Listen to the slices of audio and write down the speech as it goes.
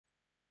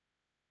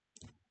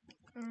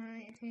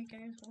Alright, hey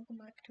guys, welcome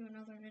back to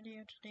another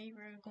video. Today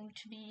we're going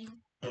to be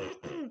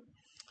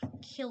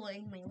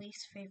killing my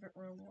least favorite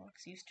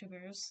Roblox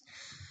YouTubers.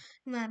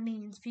 And that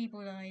means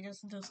people that I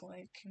just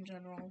dislike in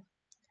general.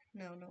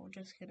 No,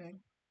 just kidding.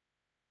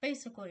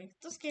 Basically,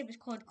 this game is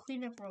called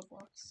Clean Up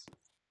Roblox.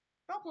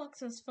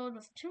 Roblox is filled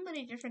with too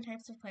many different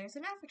types of players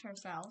and avatar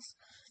styles.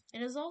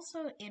 It is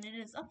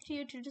up to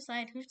you to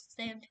decide who should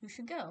stay and who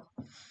should go.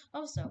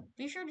 Also,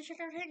 be sure to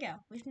check our hangout.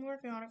 We've been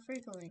working on it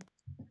frequently.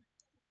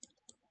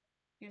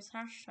 Use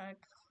hashtag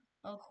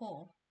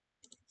cool.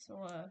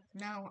 So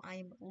now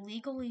I'm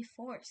legally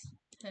forced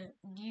to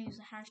use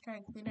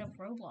hashtag cleanup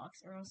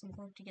Roblox or else I'm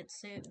going to get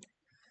sued.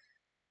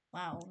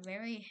 Wow,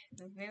 very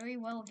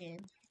well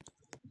game.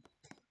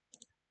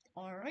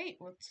 Alright,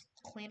 let's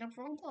clean up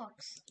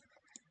Roblox.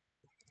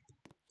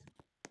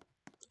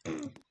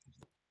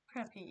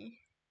 Crappy.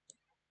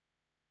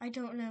 I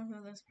don't know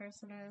who this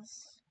person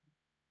is.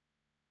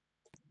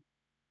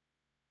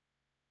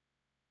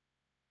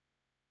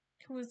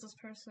 Who is this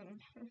person?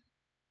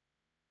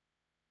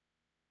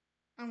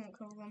 I won't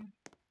kill them.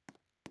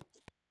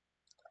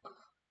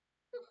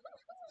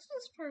 Who's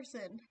this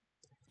person?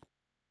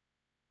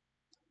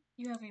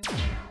 You have a weird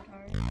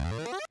avatar.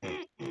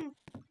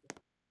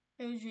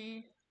 OG.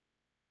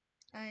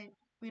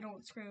 We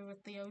don't screw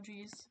with the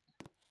OGs.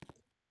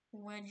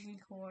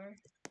 Wedgie core.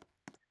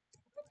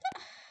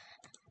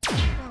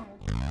 No.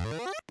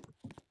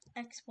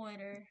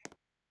 Exploiter.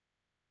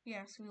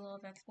 Yes, we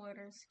love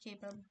exploiters.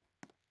 Keep them.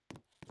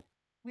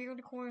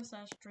 Weird core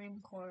 / dream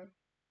core.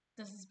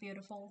 This is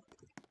beautiful.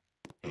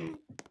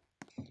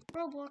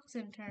 Roblox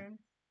intern.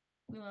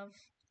 We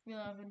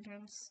love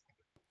interns.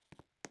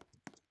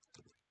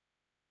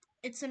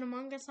 It's an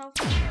Among Us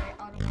outfit, so I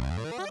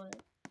automatically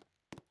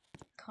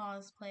call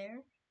it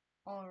cosplayer.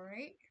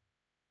 Alright.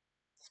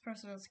 This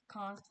person is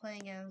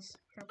cosplaying as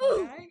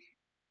Purple Guy.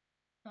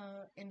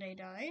 And they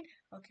died.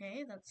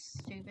 Okay, that's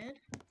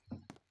stupid.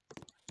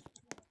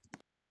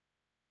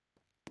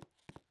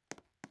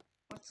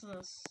 What's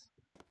this?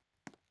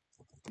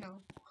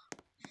 No.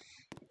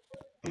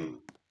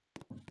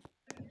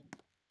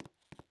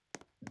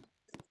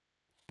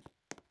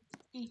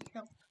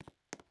 Help.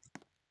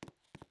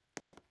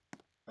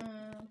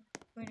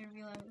 Where did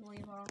we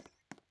leave off?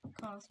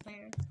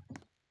 Cosplayer.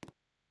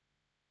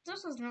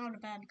 This is not a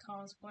bad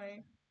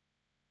cosplay.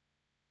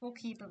 We'll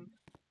keep him.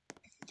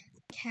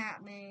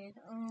 Cat maid.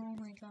 Oh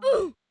my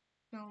god.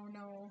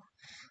 No.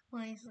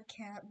 Why is the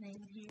cat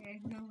maid here?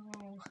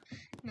 No.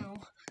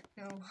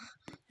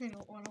 I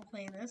don't want to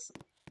play this.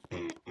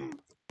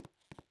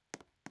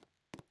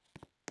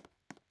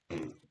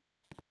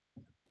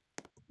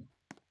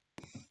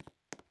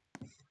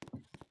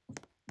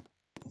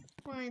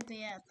 Why is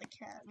they at the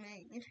cat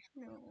maid?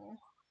 No.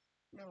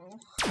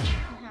 You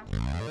have to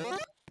do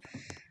it.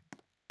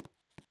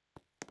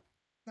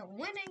 The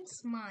winning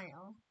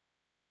smile.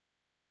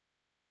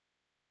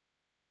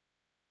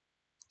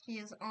 He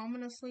is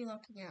ominously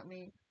looking at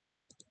me.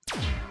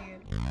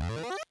 Weird.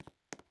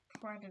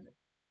 Predator.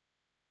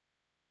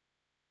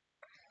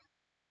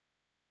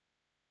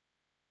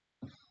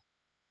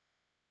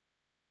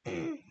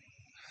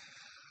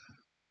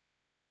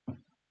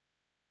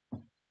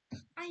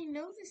 I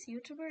know this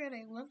YouTuber and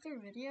I love their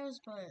videos,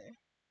 but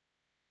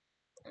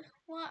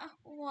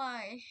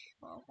why?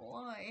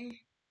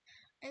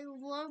 I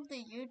love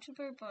the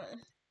YouTuber, but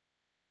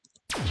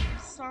I'm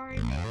sorry,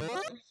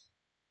 man.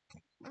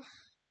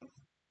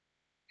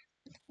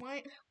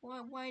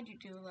 Why'd you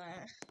do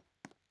that?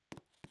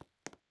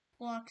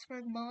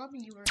 Bloxburg Mom,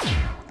 you were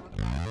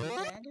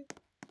dead.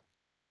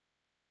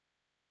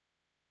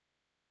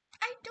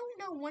 I don't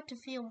know what to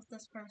feel with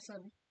this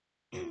person.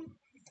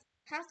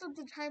 Half of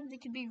the time they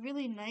can be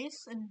really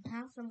nice, and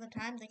half of the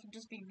time they can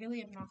just be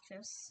really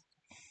obnoxious.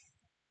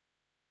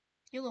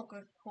 You look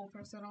like a cool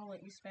person, I'll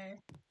let you stay.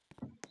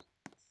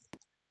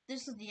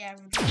 This is the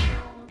average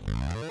girl.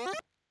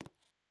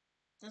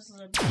 This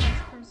is a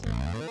nice person.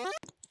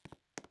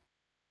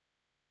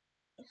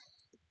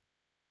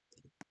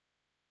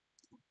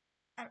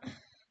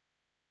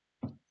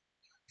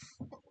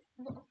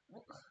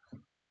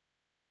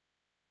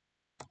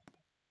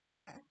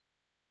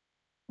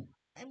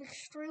 I'm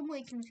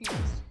extremely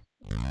confused.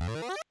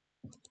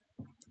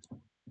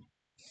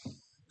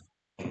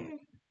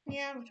 The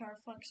avatar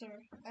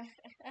flexer. I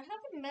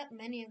haven't met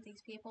many of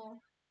these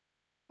people.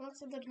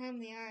 Most of the time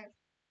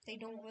they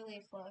don't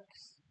really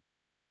flex.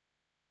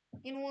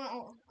 You know what,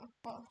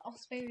 I'll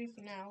spare you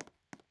for now.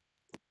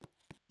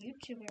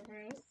 YouTuber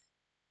Ruth.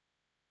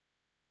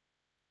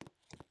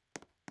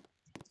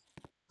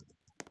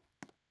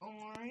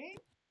 Alright.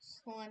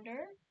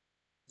 Slender.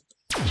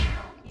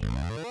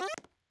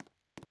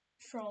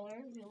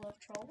 Troller. We love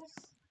trolls.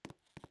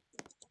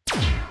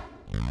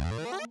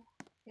 No,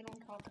 we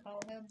don't talk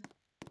about him.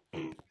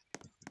 You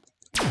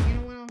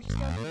know what, I'm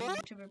still doing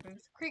YouTuber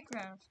Ruth.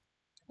 Creekcraft.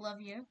 Love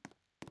you.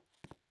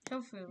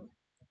 Tofu.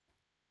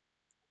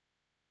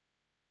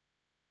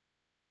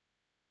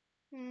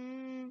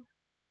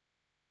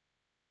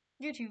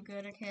 You're too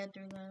good, I can't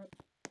do that.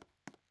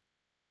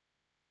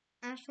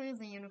 Ashley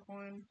the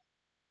Unicorn.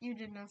 You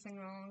did nothing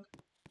wrong.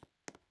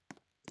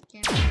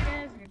 You're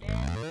dead.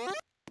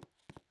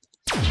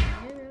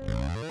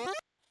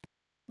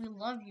 We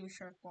love you,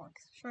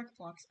 Sharkbox.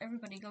 Sharkbox,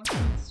 everybody go to the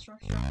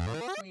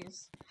Sharkbox,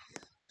 please.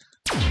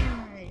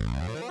 Alright.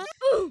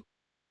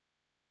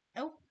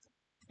 Oh,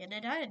 and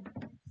it died.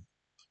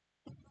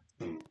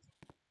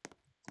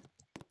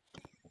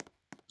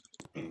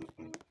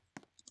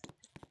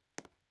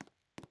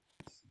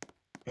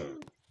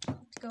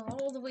 Let's go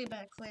all the way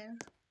back, Claire.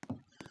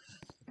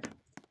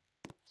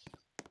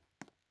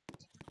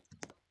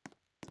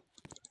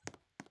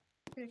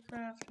 Okay,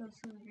 Craft,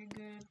 hopefully you're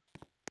good.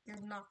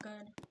 You're not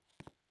good.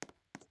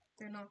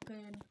 You're not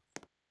good.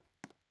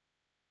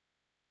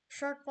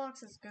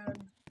 Sharkbox is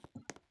good.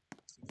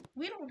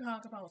 We don't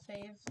talk about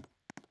Fave.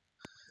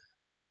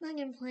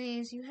 Megan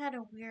Plays, you had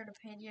a weird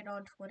opinion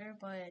on Twitter,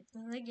 but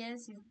the thing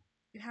is,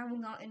 you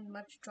haven't gotten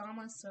much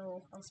drama,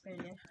 so I'll spare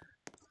you.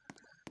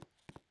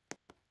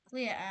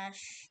 Leah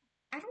Ash.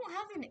 I don't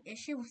have an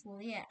issue with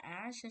Leah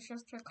Ash, it's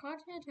just her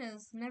content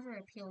has never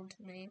appealed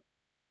to me.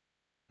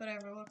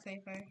 Whatever, we'll pay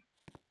for.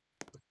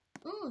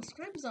 Ooh,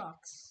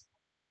 Scribzox.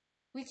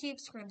 We keep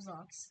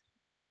Scribzox.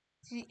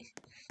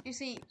 You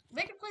see,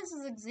 Megan Plays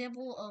is an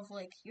example of,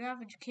 like, your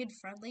average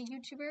kid-friendly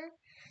YouTuber,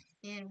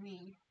 and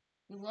we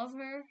love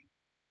her,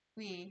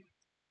 we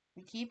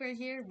keep her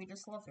here, we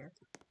just love her.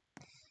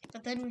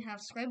 But then we have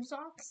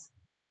Scribzox.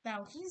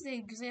 Now, he's the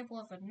example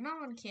of a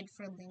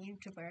non-kid-friendly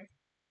YouTuber.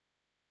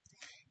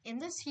 In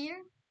this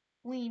here,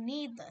 we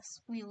need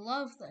this. We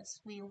love this.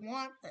 We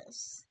want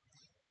this.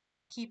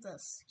 Keep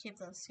this,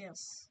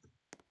 yes.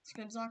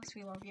 Scribzox,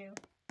 we love you.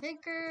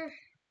 Hanker,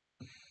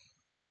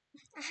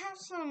 I have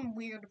some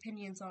weird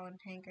opinions on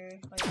Hanker.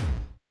 Like,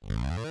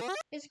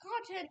 his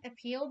content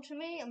appealed to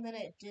me, and then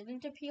it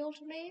didn't appeal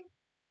to me.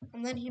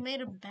 And then he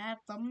made a bad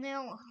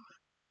thumbnail.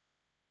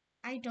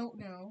 I don't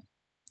know.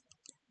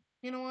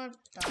 You know what?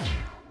 Die.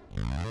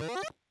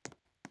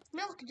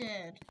 Milk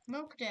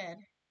Dead.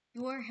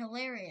 You are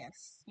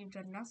hilarious. You've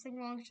done nothing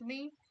wrong to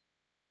me.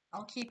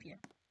 I'll keep you.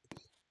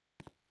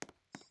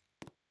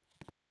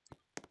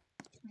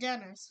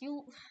 Dennis,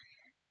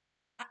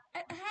 I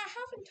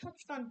haven't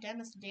touched on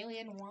Dennis daily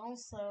in a while,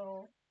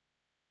 so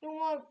you know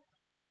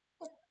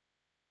what?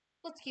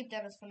 Let's keep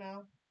Dennis for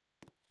now.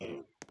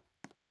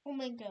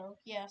 Flamingo,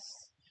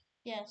 yes.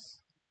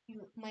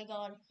 You, my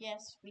God,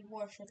 yes, we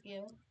worship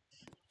you.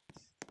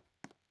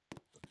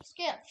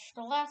 Sketch,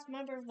 the last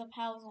member of the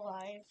Pals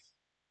alive.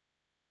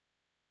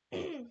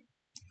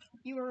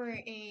 You are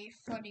a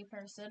funny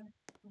person.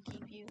 We'll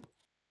keep you.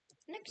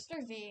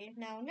 Nixter V.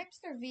 Now,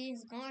 Nixter V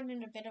has gone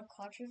in a bit of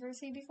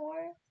controversy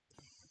before.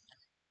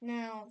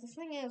 Now, the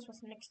thing is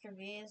with Nixter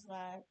V is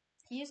that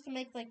he used to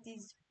make, like,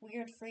 these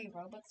weird free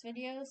Roblox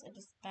videos and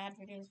just bad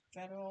videos in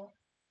general.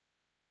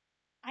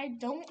 I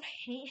don't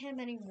hate him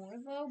anymore,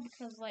 though,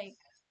 because, like,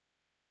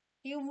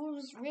 he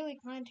was really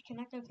kind to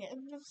connect with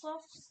kittens and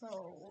stuff,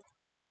 so...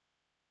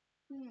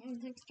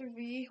 Nixter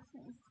V.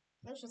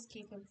 Let's just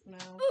keep him for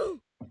now.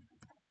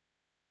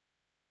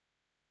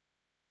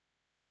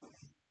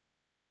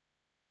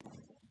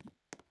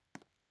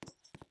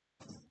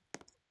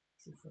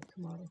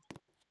 Tomorrow.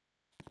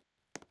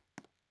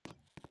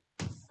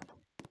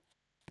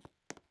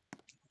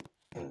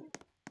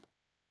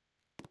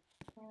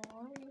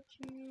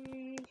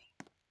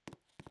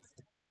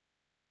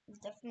 He's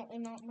definitely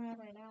not mad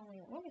right now.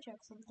 Wait, let me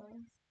check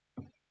something.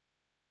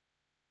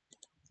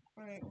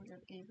 Alright,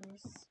 weird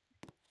gamers.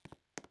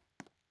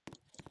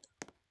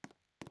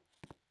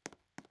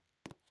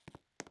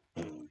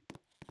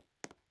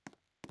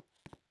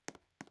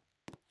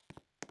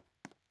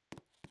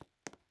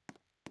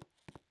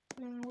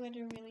 Now, where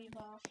do we leave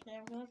off?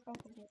 Yeah, we're gonna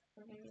fucking get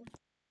for you.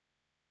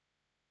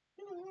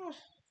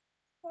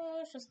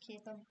 Let's just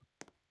keep them.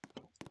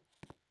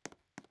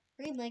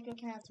 Green Lego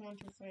Cats 1,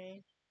 2,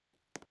 3.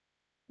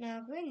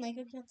 Now, Green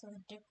Lego Cats are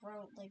dick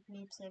route like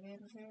Meep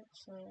Signature,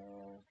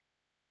 so...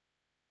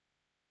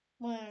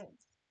 But,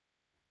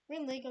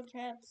 Green Lego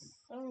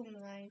Cats, so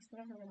nice,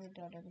 never really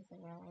done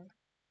anything wrong.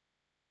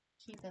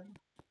 Keep them.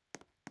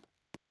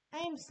 I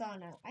Am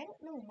Sana. I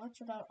don't know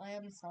much about I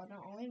Am Sana,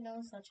 all I know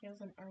is that she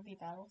was in RV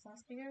Battles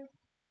last year.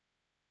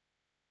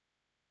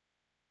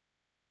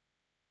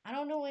 I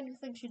don't know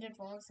anything she did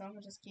wrong, so I'm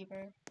gonna just keep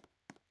her.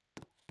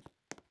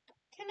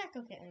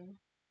 Kaneko Kitten.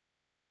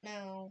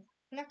 Now,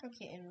 Kaneko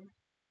Kitten.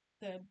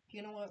 Good.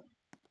 You know what?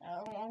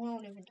 I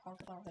won't even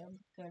talk about him.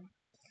 Good.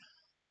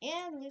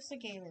 And Lucy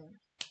Galen.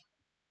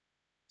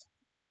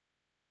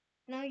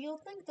 Now, you'll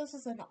think this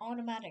is an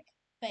automatic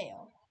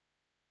fail.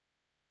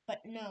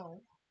 But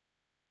no.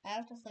 I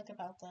have to think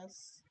about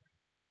this.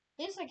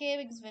 Lisa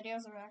Gaming's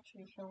videos are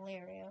actually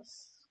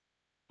hilarious.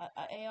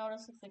 I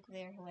honestly think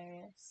they're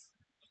hilarious.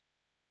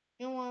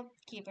 You know what?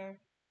 Keep her.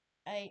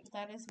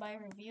 That is my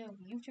review of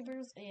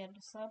YouTubers and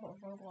some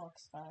Roblox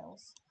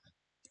styles.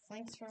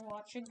 Thanks for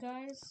watching,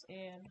 guys,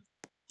 and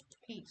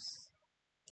peace.